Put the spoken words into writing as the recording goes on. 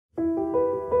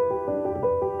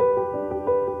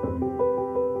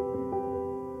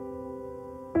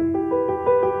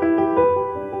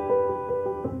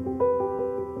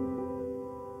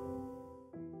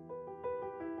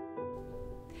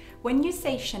you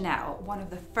say Chanel, one of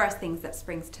the first things that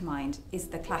springs to mind is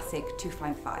the classic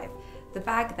 255, the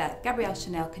bag that Gabrielle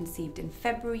Chanel conceived in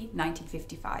February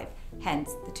 1955,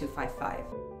 hence the 255.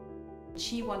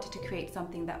 She wanted to create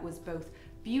something that was both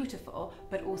beautiful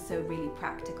but also really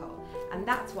practical, and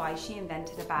that's why she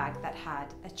invented a bag that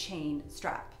had a chain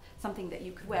strap, something that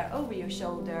you could wear over your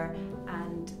shoulder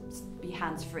and be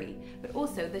hands-free. But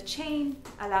also the chain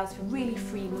allows for really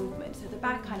free movement, so the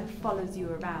bag kind of follows you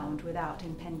around without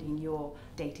impeding your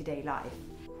day-to-day life.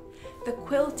 The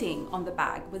quilting on the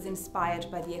bag was inspired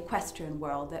by the equestrian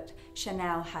world that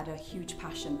Chanel had a huge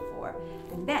passion for.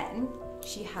 And then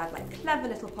she had like clever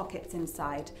little pockets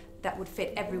inside that would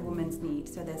fit every woman's need.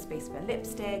 So there's space for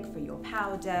lipstick, for your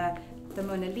powder, the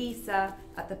Mona Lisa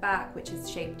at the back, which is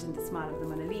shaped in the smile of the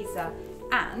Mona Lisa,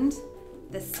 and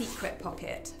the secret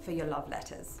pocket for your love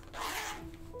letters.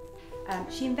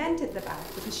 She invented the bag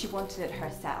because she wanted it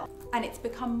herself, and it's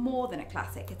become more than a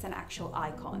classic, it's an actual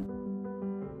icon.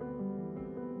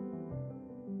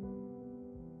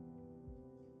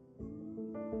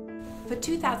 For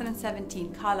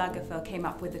 2017, Karl Lagerfeld came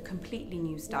up with a completely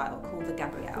new style called the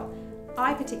Gabrielle.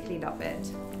 I particularly love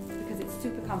it because it's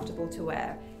super comfortable to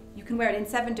wear. You can wear it in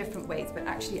 7 different ways, but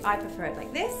actually I prefer it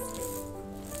like this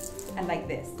and like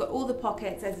this. Got all the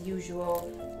pockets as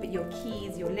usual, with your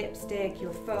keys, your lipstick,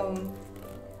 your phone,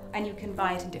 and you can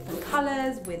buy it in different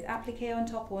colors with applique on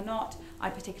top or not. I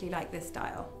particularly like this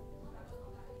style.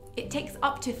 It takes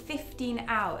up to 15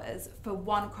 hours for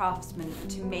one craftsman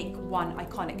to make one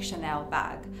iconic Chanel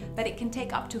bag, but it can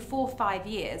take up to 4 or 5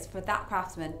 years for that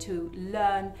craftsman to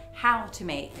learn how to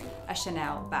make a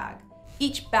Chanel bag.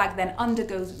 Each bag then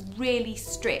undergoes really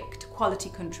strict quality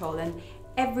control, and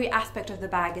every aspect of the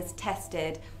bag is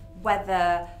tested,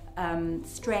 weather,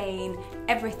 strain,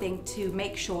 everything, to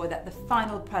make sure that the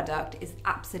final product is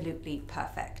absolutely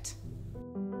perfect.